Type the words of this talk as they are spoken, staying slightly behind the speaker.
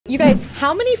You guys,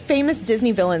 how many famous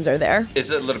Disney villains are there? Is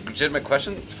it a legitimate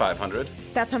question? 500.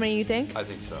 That's how many you think? I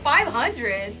think so.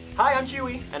 500? Hi, I'm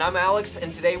Hughie. And I'm Alex,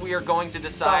 and today we are going to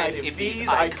decide if these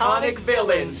iconic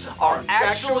villains are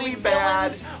actually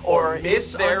bad or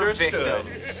if they're misunderstood.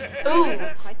 victims. Ooh.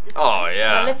 Oh,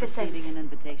 yeah. Maleficent. An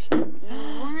invitation. You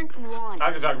weren't wanted.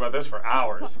 I could talk about this for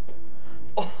hours.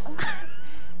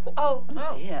 Oh.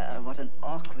 Yeah, what an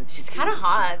awkward. She's kind of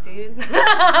hot, dude.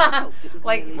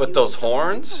 Like, With those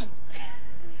horns?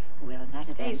 Well, that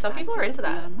hey, some people are into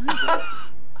that.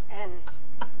 And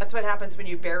That's what happens when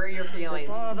you bury your feelings.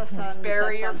 before the sun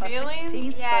Bury sets your on her feelings?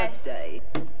 16th Yes. birthday,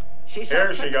 she shall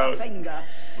Here she prick goes. her finger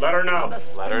Let her on know.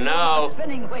 the Let her spindle know. of the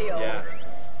spinning wheel Yeah.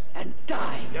 and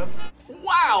die. Yep.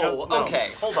 Wow! Yep, no. Okay,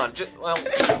 hold on. Well,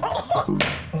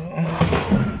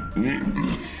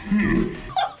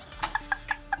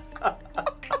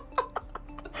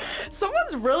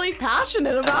 Someone's really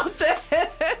passionate about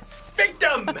this.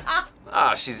 Victim!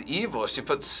 Ah, she's evil. She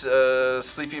puts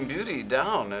Sleeping Beauty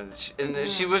down, and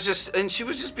she was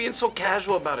just being so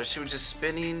casual about it. She was just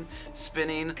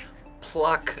spinning,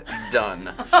 pluck,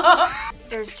 done.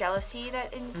 There's jealousy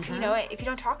that, you know, if you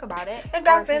don't talk about it. And or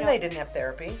back if you then they don't- didn't have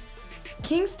therapy.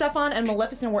 King Stefan and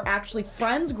Maleficent were actually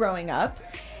friends growing up.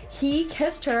 He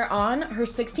kissed her on her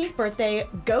 16th birthday,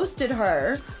 ghosted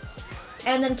her,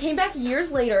 and then came back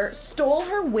years later, stole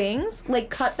her wings, like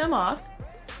cut them off,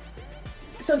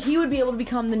 so he would be able to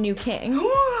become the new king.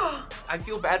 I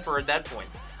feel bad for her at that point.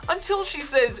 Until she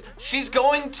says she's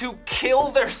going to kill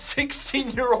their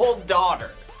 16-year-old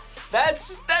daughter.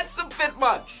 That's a bit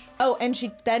much. Oh, and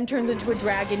she then turns into a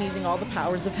dragon using all the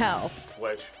powers of hell.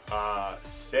 Which,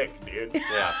 sick, dude.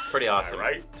 Yeah, pretty awesome.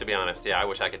 Right? To be honest, yeah, I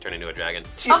wish I could turn into a dragon.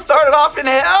 She started off in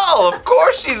hell. Of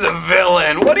course she's a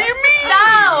villain. What do you mean?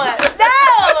 No!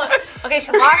 No! Okay,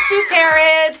 she lost 2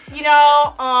 parrots, you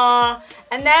know,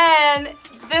 and then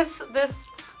this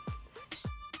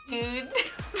dude.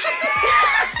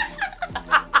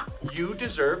 You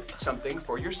deserve something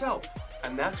for yourself,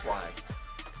 and that's why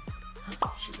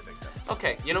she's a victim.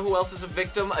 Okay, you know who else is a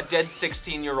victim? A dead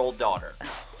 16-year-old daughter.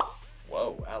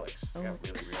 Whoa, Alex, got really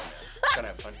real now. Gonna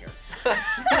have fun here.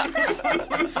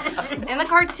 In the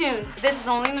cartoon. This is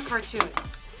only in the cartoon.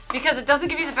 Because it doesn't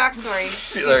give you the backstory.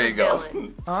 There you go.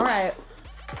 Villain. All right.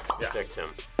 Yeah. Victim.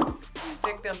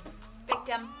 Victim.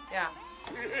 Victim. Yeah.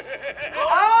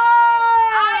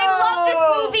 I love this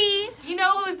movie. Do you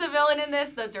know who's the villain in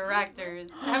this? The directors.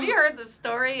 Have you heard the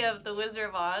story of The Wizard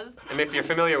of Oz? I mean, if you're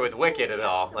familiar with Wicked at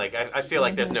all, like, I feel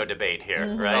like there's no debate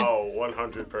here, right? Oh,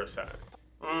 100%.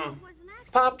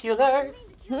 Popular.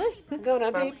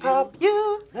 Gonna be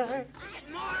popular.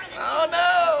 Oh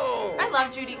I no!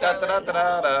 love Judy Da, da, da, Garland.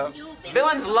 da, da.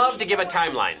 Villains love to give a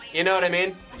timeline. You know what I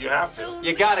mean? You have to.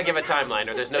 You gotta give a timeline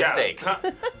or there's no Yeah. stakes.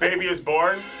 Baby is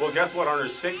born. Well, guess what? On her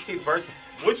 16th birthday,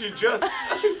 would you just?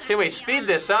 Can we speed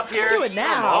this up here? do it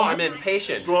now. Oh, I'm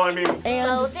impatient. Well, I mean, And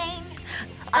Loathing.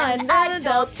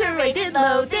 unadulterated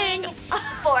loathing.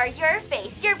 For your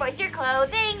face, your voice, your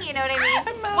clothing. You know what I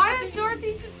mean? Why did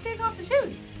Dorothy just take off the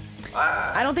shoes?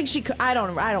 I don't think she could. I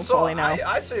don't So fully know.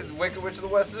 I say the Wicked Witch of the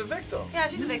West is a victim. Yeah,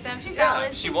 she's a victim. She's Yeah,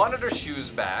 valid. she wanted her shoes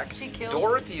back. She killed-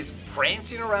 Dorothy's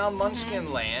prancing around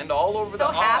Munchkin Land all over So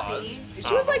the happy. Oz.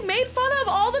 She was like made fun of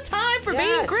all the time for being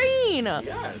Yes. green.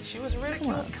 yeah, She was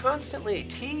ridiculed constantly,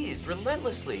 teased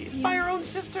relentlessly by her own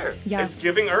sister. Yeah. it's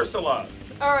giving Ursula.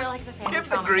 Or like the family Give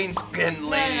the trauma. green skinned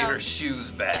lady no. her shoes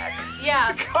back.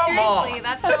 Yeah, Come seriously, on.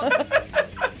 that's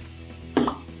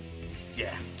so...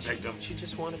 Yeah, victim. She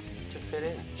just wanted to fit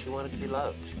in. She wanted to be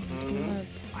loved.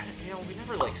 You know, we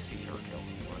never like see her kill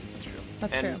anyone. It's true.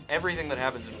 That's and true. everything that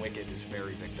happens in Wicked is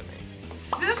very victim-y.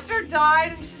 Sister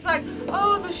died, and she's like,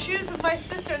 oh, the shoes of my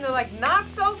sister. And they're like, not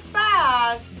so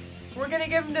fast. We're going to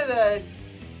give them to the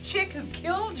chick who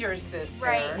killed your sister.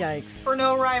 Right. Yikes. For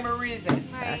no rhyme or reason.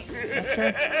 Right. That's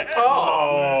true.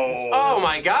 Oh. Oh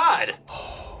my God!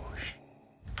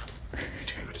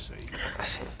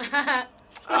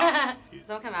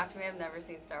 Don't come after me, I've never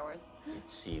seen Star Wars. It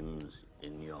seems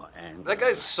in your anger. That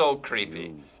guy's so creepy.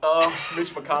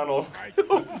 Mitch McConnell.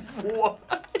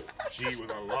 What? She was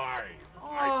alive.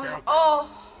 Oh.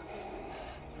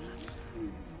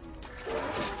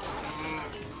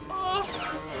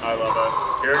 I love it.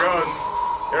 Here it goes.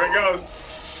 Here it goes.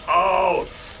 Oh.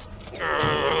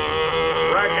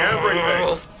 Wreck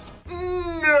everything.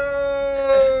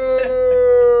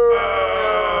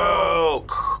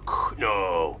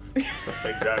 No.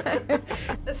 Exactly.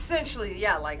 Essentially,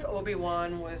 yeah, like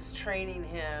Obi-Wan was training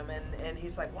him, and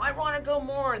he's like, well, I want to go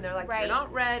more. And they're like, Right. you're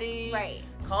not ready. Right.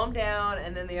 Calm down.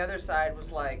 And then the other side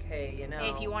was like, hey, you know.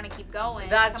 If you want to keep going,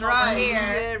 That's come right. over here.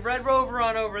 Yeah, Red Rover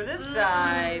on over this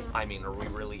side. I mean, are we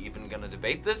really even gonna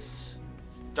debate this?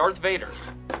 Darth Vader,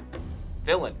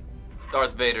 villain.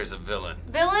 Darth Vader's a villain.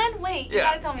 Villain? Wait, you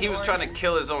gotta tell me he was more. trying to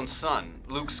kill his own son,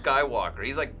 Luke Skywalker.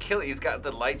 He's like he's got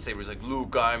the lightsaber. He's like,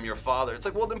 Luke, I am your father. It's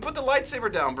like, well, then put the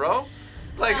lightsaber down, bro.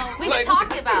 Like, No, we just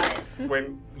talked about it.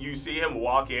 When you see him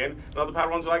walk in, and all the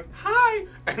Padawans are like, hi!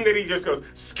 And then he just goes,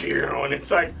 skew, and it's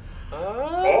like,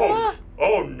 oh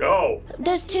no.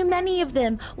 There's too many of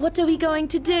them. What are we going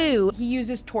to do? He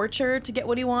uses torture to get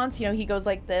what he wants. You know, he goes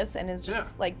like this and is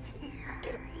just like.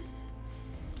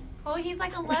 Oh, he's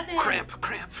like 11. cramp.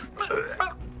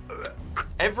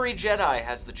 Every Jedi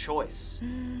has the choice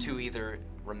to either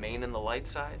remain in the light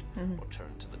side or turn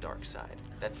to the dark side.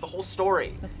 That's the whole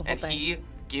story. That's the whole and thing. he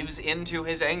gives in to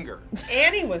his anger.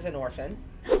 Annie was an orphan,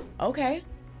 Okay.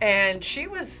 and she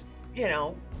was, you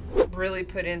know, really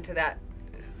put into that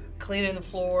cleaning the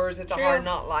floors. It's a True. hard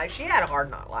not life. She had a hard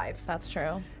not life. That's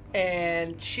true.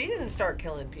 And she didn't start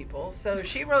killing people, so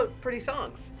she wrote pretty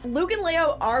songs. Luke and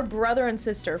Leo are brother and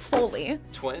sister fully.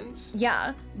 Twins?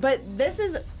 Yeah, but this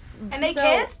is. And they so-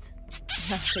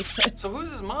 kissed? So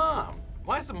who's his mom?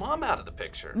 Why is the mom out of the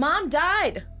picture? Mom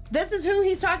died. This is who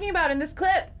he's talking about in this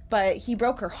clip. But he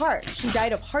broke her heart. She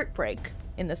died of heartbreak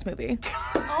in this movie.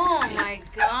 Oh my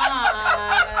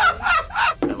god.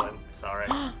 Villain, sorry.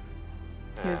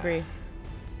 You agree?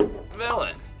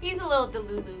 Villain. He's a little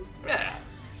delulu. Yeah.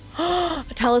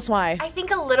 Tell us why. I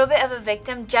think a little bit of a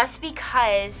victim just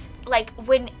because, like,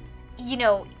 when, you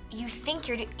know, you think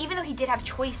even though he did have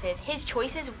choices, his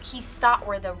choices he thought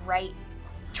were the right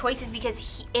choices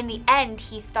because in the end,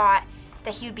 he thought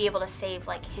that he would be able to save,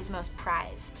 like, his most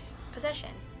prized possession.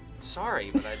 Sorry,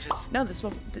 but I just No, this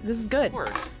is good.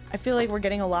 worked. I feel like we're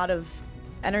getting a lot of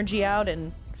energy out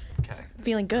and Okay.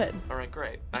 feeling good. All right,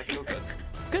 great. I feel good.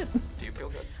 Good. Do you feel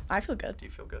good? I feel good. Do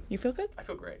you feel good? You feel good? I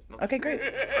feel great. Okay, great.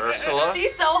 Ursula?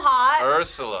 She's so hot.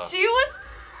 Ursula. She was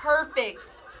perfect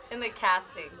in the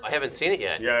casting. I haven't seen it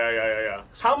yet. Yeah.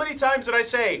 How many times did I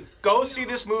say, go see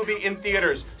this movie in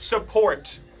theaters,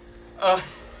 support?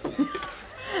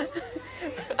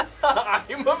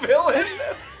 I'm a villain.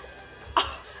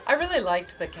 I really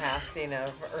liked the casting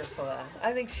of Ursula.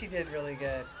 I think she did really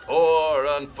good. Poor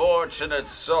unfortunate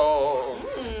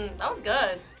souls. That was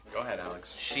good. Go ahead,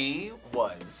 Alex. She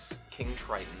was King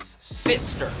Triton's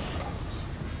sister.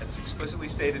 That's explicitly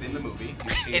stated in the movie.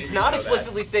 You've seen It's it, not you know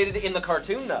explicitly stated in the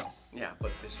cartoon, though. that. Yeah,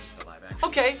 but this is the live action.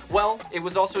 Okay, well, it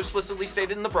was also explicitly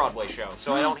stated in the Broadway show,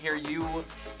 so I don't hear you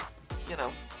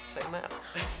know, saying that.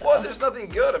 Well, there's nothing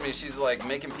good. I mean, she's like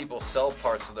making people sell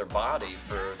parts of their body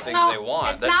for things No, they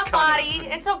want. it's That's not kind body.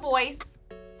 It's a voice.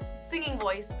 Singing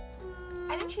voice.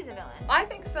 I think she's a villain. I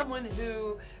think someone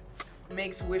who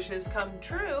makes wishes come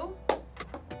true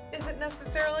isn't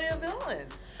necessarily a villain.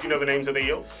 You know the names of the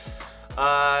eels?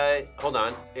 Hold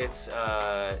on. It's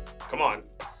Come on.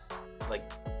 like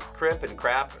Crip and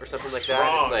Crap or something like that.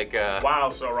 Wrong. It's like Wow,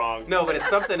 so wrong. no, but it's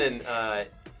something in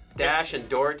Dash and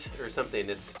Dort or something.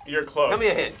 It's You're close. Give me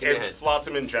a hint, give me a It's hint.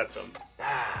 Flotsam and Jetsam.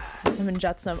 Some and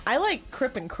Jetsam. I like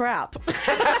Crip and Crap.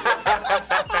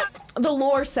 The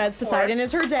lore says Poseidon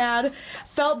is her dad,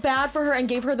 felt bad for her and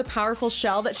gave her the powerful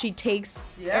shell that she takes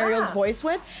Ariel's voice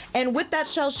with. And with that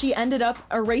shell, she ended up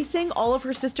erasing all of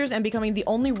her sisters and becoming the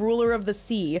only ruler of the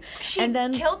sea. She and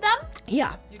then killed them?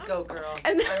 Yeah. You go, girl.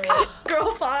 And then,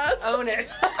 girl boss. Own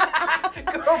it.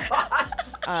 Girl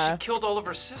boss. she killed all of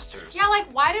her sisters. Yeah,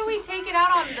 like, why did we take it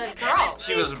out on the girl?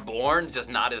 She was born just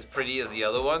not as pretty as the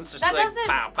other ones. So she's That like, doesn't-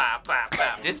 pow, pow, pow,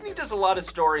 pow. Disney does a lot of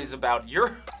stories about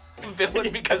your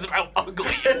villain because of how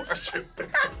ugly you are.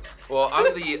 Well,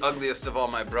 I'm the ugliest of all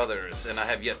my brothers, and I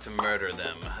have yet to murder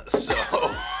them. So.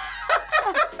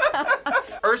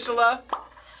 Ursula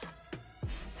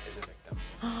is a victim.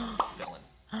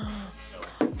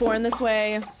 Villain. Born this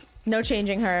way. No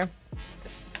changing her.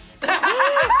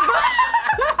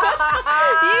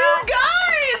 You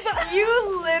guys!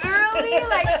 You literally,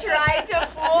 like, tried to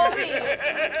fool me.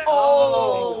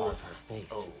 Oh.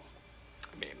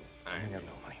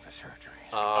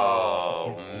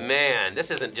 oh man,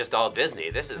 this isn't just all Disney.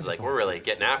 This is like we're really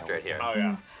getting after it here. Oh,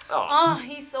 yeah. Oh,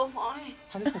 he's so fine.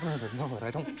 I just want her to know that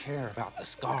I don't care about the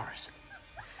scars.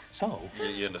 So,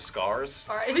 You into scars?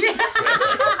 All right.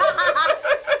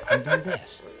 I do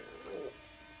this.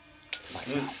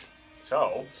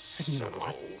 So, You know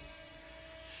what?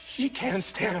 She can't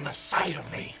stand the sight of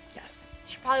me. Yes.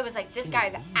 She probably was like, this guy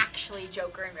is actually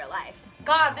Joker in real life.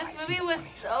 God, this movie was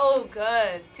so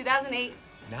good. 2008.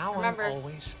 Now Remember. I'm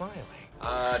always smiling.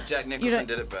 Jack Nicholson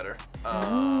did it better.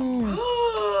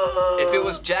 If it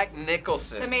was Jack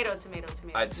Nicholson, Tomato.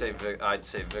 I'd say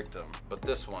victim. But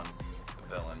this one,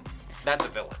 the villain. That's a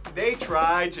villain. They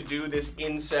tried to do this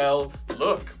incel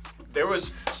look.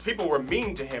 People were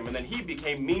mean to him, and then he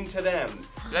became mean to them.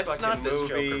 That's Fucking not this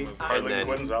Joker movie. Harlan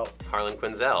Quinzel. Harlan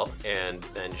Quinzel, and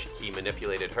then he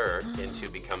manipulated her into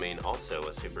becoming also a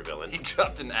supervillain. He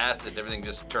dropped an acid, everything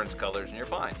just turns colors, and you're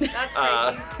fine. That's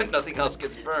crazy. Nothing else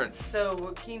gets burned. So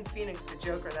Joaquin Phoenix, the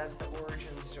Joker, that's the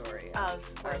origin story Of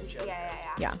Joker.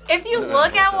 yeah. If you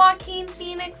look at Joaquin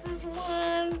Phoenix's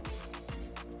one,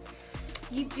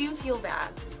 you do feel bad,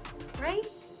 right?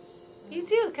 You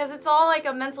do, because it's all like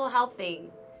a mental health thing.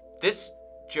 This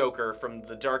Joker from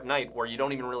The Dark Knight, where you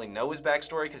don't even really know his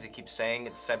backstory because he keeps saying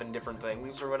it's 7 different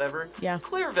things or whatever. Yeah.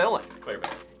 Clear villain. Clear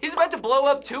villain. He's about to blow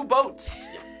up 2 boats.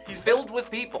 He's filled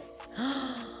with people.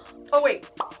 Oh wait.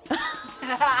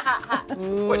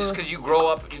 What, just because you grow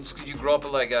up,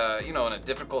 like in a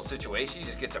difficult situation, you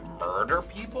just get to murder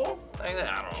people? I don't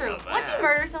know. True. about Once that. you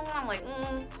murder someone, I'm like,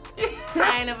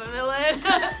 kind of a villain.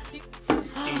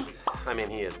 Easy. I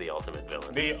mean, he is the ultimate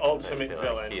villain. The ultimate I feel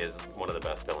villain. Like he is one of the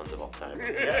best villains of all time.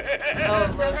 Oh,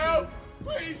 Loki.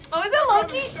 Please. Oh, is it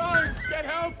Loki? Get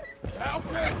help! Help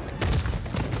me!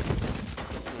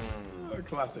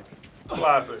 Classic.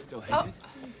 Classic. Still hate it.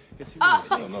 It's not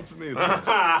for me.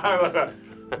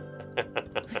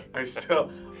 I still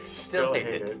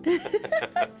hate it.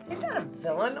 He's not a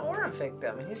villain or a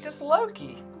victim. He's just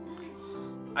Loki.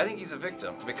 I think he's a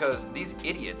victim because these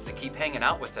idiots that keep hanging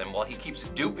out with him while he keeps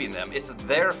duping them, it's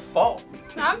their fault.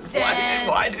 I'm dead.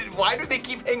 Why do they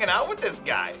keep hanging out with this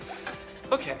guy?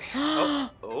 Okay.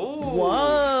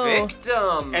 Whoa.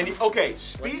 Victim. And okay,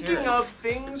 speaking of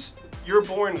things you're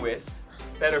born with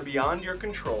that are beyond your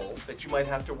control that you might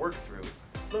have to work through,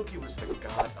 Loki was the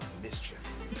god of mischief.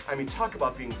 I mean, talk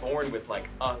about being born with like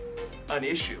an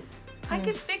issue. I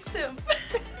can fix him.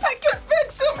 I can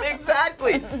fix him,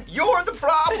 exactly. You're the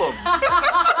problem.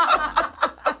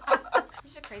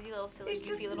 He's a crazy little silly, He's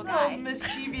goofy just a little little guy.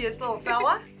 mischievous little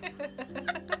fella.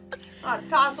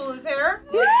 Tousle his hair.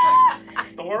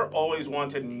 Thor always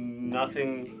wanted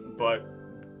nothing but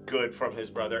good from his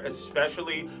brother,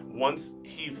 especially once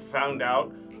he found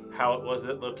out how it was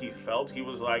that Loki felt. He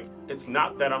was like, it's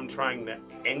not that I'm trying to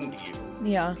end you.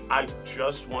 Yeah. I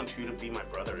just want you to be my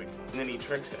brother again. And then he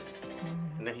tricks him.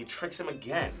 And then he tricks him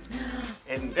again.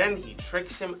 And then he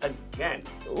tricks him again.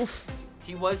 Oof.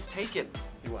 He was taken.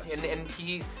 He was. And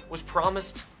he was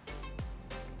promised.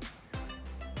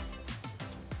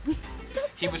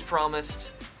 He was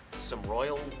promised some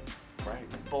royal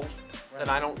bull that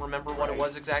I don't remember what it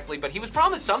was exactly, but he was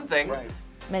promised something. Right.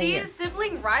 See, the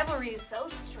sibling rivalry is so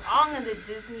strong in the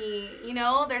Disney,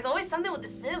 there's always something with the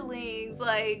siblings,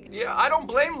 like... Yeah, I don't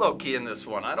blame Loki in this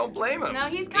one. I don't blame him. No,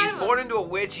 he's born into a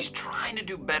witch. He's trying to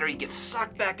do better. He gets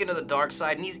sucked back into the dark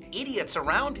side, and these idiots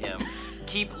around him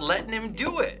keep letting him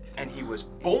do it. And he was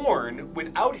born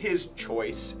without his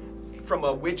choice from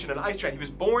a witch and an ice giant. He was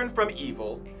born from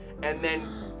evil, and then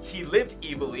he lived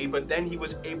evilly, but then he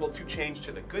was able to change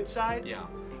to the good side. Yeah.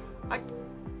 I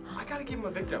gotta give him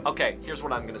a victim. Okay, here's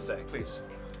what I'm gonna say. Please.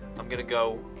 I'm gonna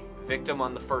go victim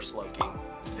on the first Loki,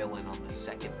 villain on the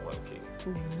second Loki.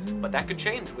 But that could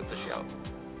change with the show.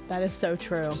 That is so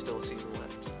true. There's still a season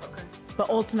left. Okay. But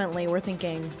ultimately, we're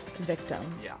thinking victim.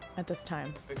 Yeah. At this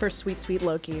time. For sweet, sweet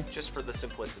Loki. Just for the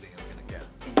simplicity, I'm gonna get.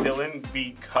 Villain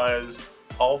because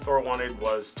all Thor wanted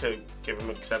was to give him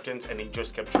acceptance, and he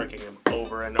just kept tricking him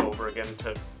over and over again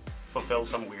to fulfill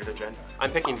some weird agenda.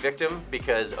 I'm picking victim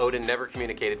because Odin never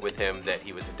communicated with him that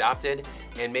he was adopted,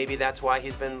 and maybe that's why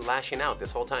he's been lashing out this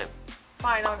whole time.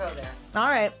 Fine, I'll go there. All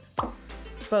right.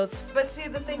 Both. But see,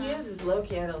 the thing is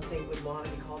Loki, I don't think would want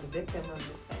to be called a victim. I'm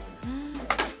just saying.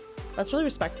 That's really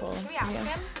respectful. Can we ask him?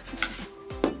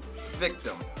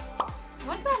 Victim.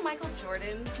 What's that Michael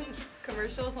Jordan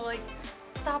commercial? Like,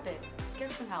 stop it.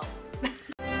 Get some help.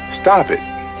 Stop it.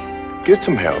 Get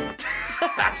some help. Oh,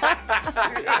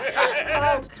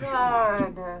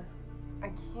 God. I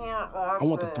can't watch I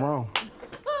want the throne.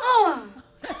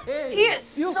 He is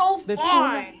so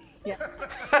fine. Man,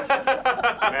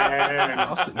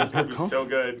 I'll sit in this this movie's book, so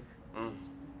good.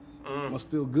 Must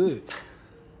feel good.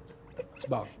 It's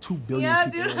about 2 billion Yeah,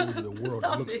 people dude. all over the world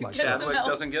that looks like Chadwick us,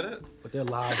 Chadwick doesn't get it? but their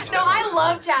lives No, I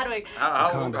love Chadwick. How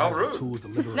Wakanda has the rude. tools to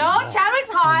liberate No, them all. Chadwick's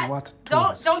hot.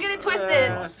 Don't get it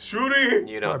twisted. Shooty!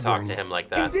 You don't talk to him like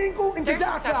that. They're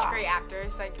Such great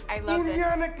actors. Like, I love this.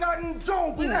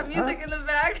 We got music in the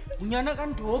back.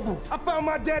 I found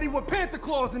my daddy with Panther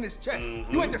claws in his chest.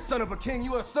 You ain't the son of a king,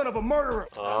 you a son of a murderer.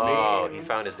 Oh, he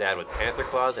found his dad with panther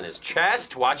claws in his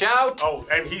chest. Watch out! Oh,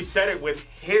 and he said it with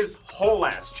his whole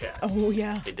ass chest. Oh,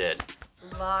 yeah. He did.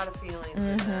 A lot of feelings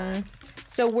in that.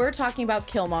 So we're talking about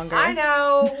Killmonger. I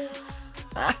know.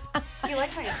 You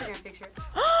like my Instagram picture?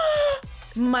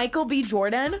 Michael B.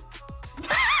 Jordan.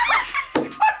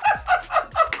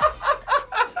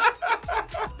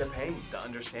 The pain, the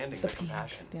understanding, the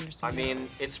compassion. I mean,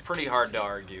 it's pretty hard to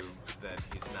argue that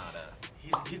he's not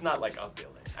a... He's not like a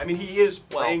villain. I mean, he is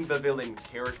playing the villain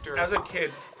character. As a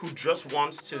kid who just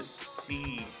wants to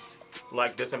see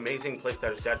like this amazing place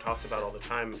that his dad talks about all the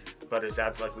time, but his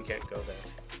dad's like, we can't go there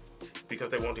because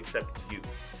they won't accept you.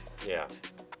 Yeah.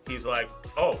 He's like,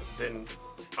 oh, then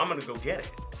I'm gonna go get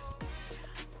it.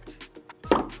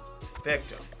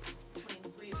 Victim.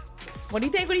 What do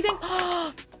you think? What do you think?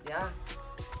 Yeah.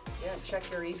 Yeah, check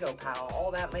your ego, pal.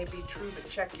 All that might be true, but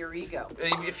check your ego.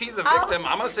 If he's a victim,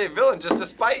 I'm gonna say villain just to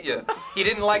spite you. He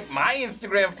didn't like my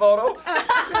Instagram photo.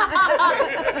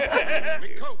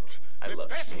 I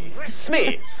love Smee.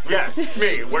 Smee! Yes,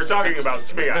 Smee. We're talking about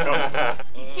Smee. I know.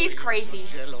 He's crazy.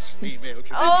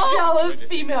 Oh, jealous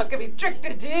female can be tricked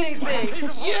into anything.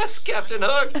 Yes, Captain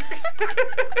Hook.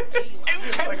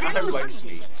 I'm like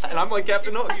Smee. And I'm like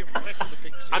Captain Hook.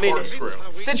 I mean, Corkscrew.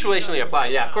 situationally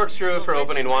applied. Yeah, corkscrew for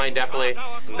opening wine, definitely.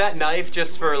 That knife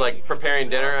just for like preparing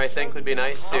dinner, I think would be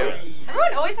nice too.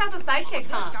 Everyone always has a sidekick,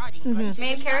 huh?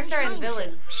 Main character and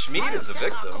villain. Schmied is the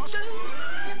victim.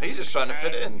 He's just trying to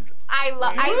fit in. I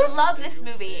love this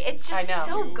movie. It's just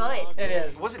so good. It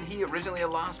is. Wasn't he originally a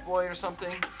lost boy or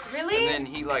something? Really? And then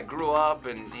he like grew up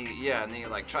and and then he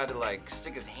like tried to like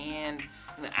stick his hand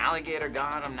and the alligator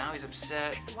got him. Now he's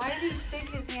upset Why did he stick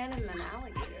his hand in an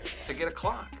alligator? to get a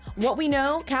clock. What we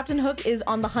know, Captain Hook is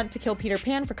on the hunt to kill Peter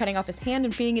Pan for cutting off his hand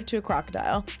and feeding it to a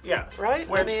crocodile. Yeah. Right?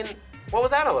 I mean, what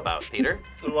was that all about, Peter?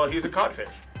 Well, he's a codfish.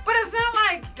 But it's not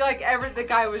like the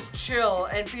guy was chill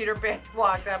and Peter Pan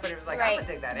walked up and he was like, I'm gonna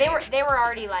take that. They were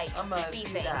already like I'm gonna do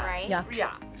beefing, that. right? Yeah.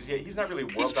 Yeah. Yeah, he's not really.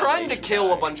 He's trying to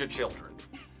kill a bunch of children.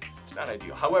 It's not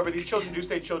ideal. However, these children do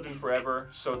stay children forever,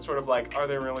 so it's sort of like, are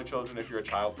they really children if you're a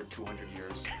child for 200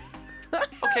 years?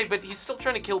 Okay, but he's still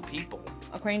trying to kill people.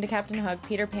 According to Captain Hook,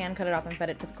 Peter Pan cut it off and fed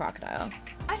it to the crocodile.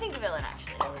 I think villain,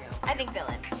 actually. I think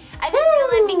villain. I think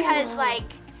villain because, like,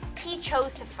 he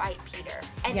chose to fight Peter,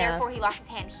 and therefore he lost his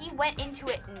hand. He went into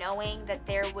it knowing that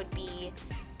there would be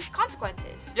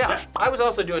consequences. Yeah, I was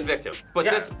also doing victim, but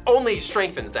this only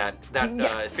strengthens that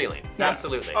feeling. Yeah.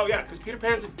 Absolutely. Oh yeah, because Peter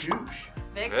Pan's a douche.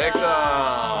 Victim.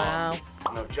 Wow.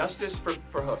 No, justice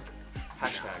for Hook.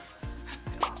 Hashtag.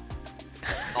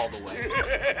 All the way.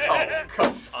 Oh,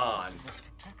 come on.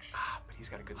 But he's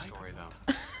got a good story,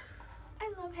 though.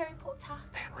 I love Harry Potter.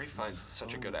 Man, Ray Fiennes is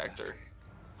such a good actor.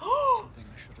 Something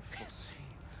I should have foreseen.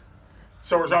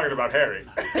 So we're talking about Harry.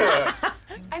 I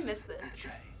miss this. It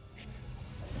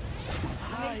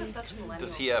makes us such millennials.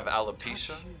 Does he have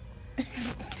alopecia?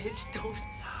 Bitch, don't.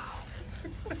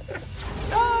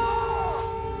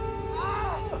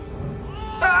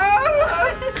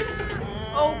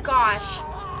 Oh gosh.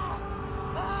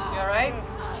 You alright?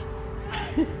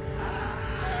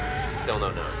 Still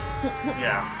no nose.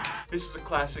 Yeah. This is a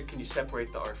classic. Can you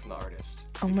separate the art from the artist?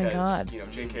 Oh my Because, God. You know,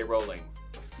 J.K. Rowling,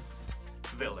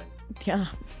 villain. Yeah.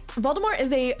 Voldemort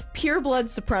is a pure-blood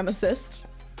supremacist.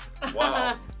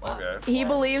 Wow. Okay. He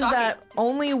believes that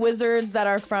only wizards that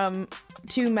are from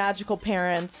two magical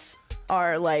parents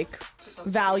are like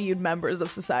valued members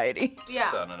of society. Yeah.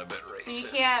 Sounding a bit racist. You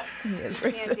can't, He is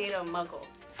you can't date racist. a muggle.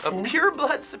 A pure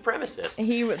blood supremacist.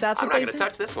 That's I'm what not they gonna say.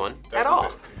 touch this one at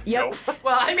all. Yep.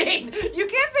 Well, I mean, you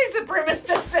can't say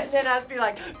supremacist and then us be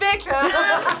like, victim.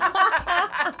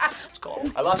 It's cool.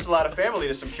 I lost a lot of family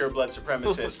to some pure blood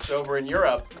supremacists over in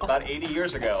Europe about 80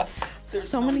 years ago. There's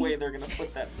so many way they're gonna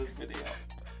put that in this video.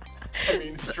 I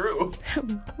mean, it's true.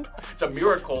 It's a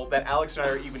miracle that Alex and I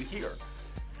are even here.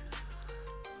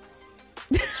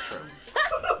 It's true.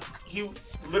 He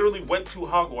literally went to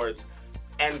Hogwarts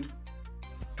and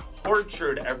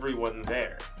tortured everyone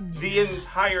there the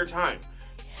entire time.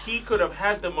 He could have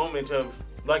had the moment of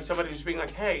like somebody just being like,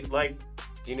 hey, like,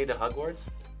 do you need a Hogwarts?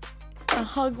 A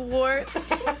Hogwarts.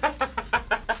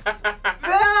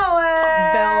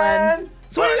 Villain.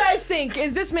 So what do you guys think?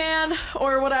 Is this man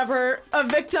or whatever a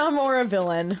victim or a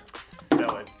villain?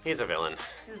 Villain. villain. He's a villain.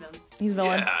 He's a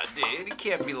villain. Yeah, dude, he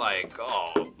can't be like,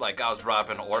 oh, like I was brought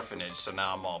up in an orphanage, so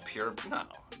now I'm all pure. No,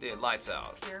 dude, lights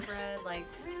out. Purebred, like,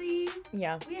 really?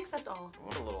 Yeah. We accept all.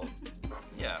 What a little,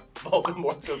 yeah.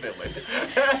 Voldemort's a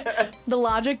villain. The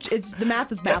logic is, the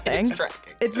math is mathing. It's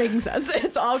tracking. It's making sense.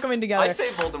 It's all coming together. I'd say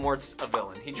Voldemort's a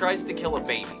villain. He tries to kill a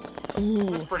baby.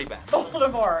 Ooh. It's pretty bad.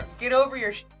 Voldemort, get over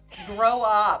your grow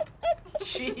up.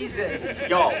 Jesus.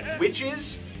 Y'all,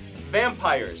 witches,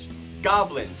 vampires,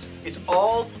 goblins, it's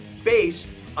all based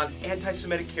on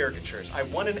anti-Semitic caricatures. I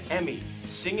won an Emmy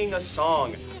singing a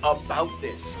song about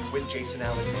this with Jason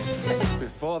Alexander.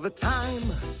 Before the time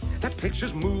that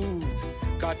pictures moved,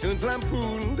 cartoons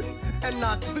lampooned, and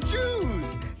not the Jews.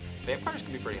 Vampires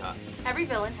can be pretty hot. Every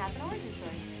villain has an origin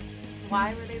story.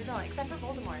 Why were they the villain? Except for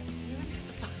Voldemort. He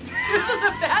was just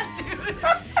a bad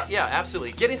dude. Yeah,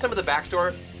 absolutely. Getting some of the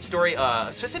backstory,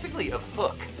 specifically of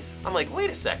Hook. I'm like, wait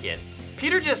a second.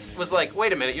 Peter just was like,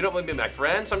 wait a minute, you don't want to be my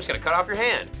friend, so I'm just gonna cut off your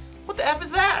hand. What the F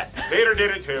is that? Vader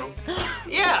did it too.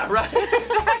 Yeah, right,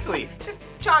 exactly. Just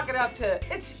chalk it up to,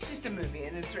 it's just a movie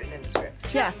and it's written in the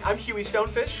script. Yeah. I'm Hughie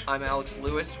Stonefish. I'm Alex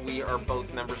Lewis. We are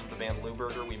both members of the band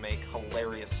Lewberger. We make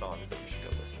hilarious songs that you should go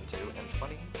listen to and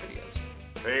funny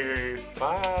videos. Peace.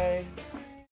 Bye.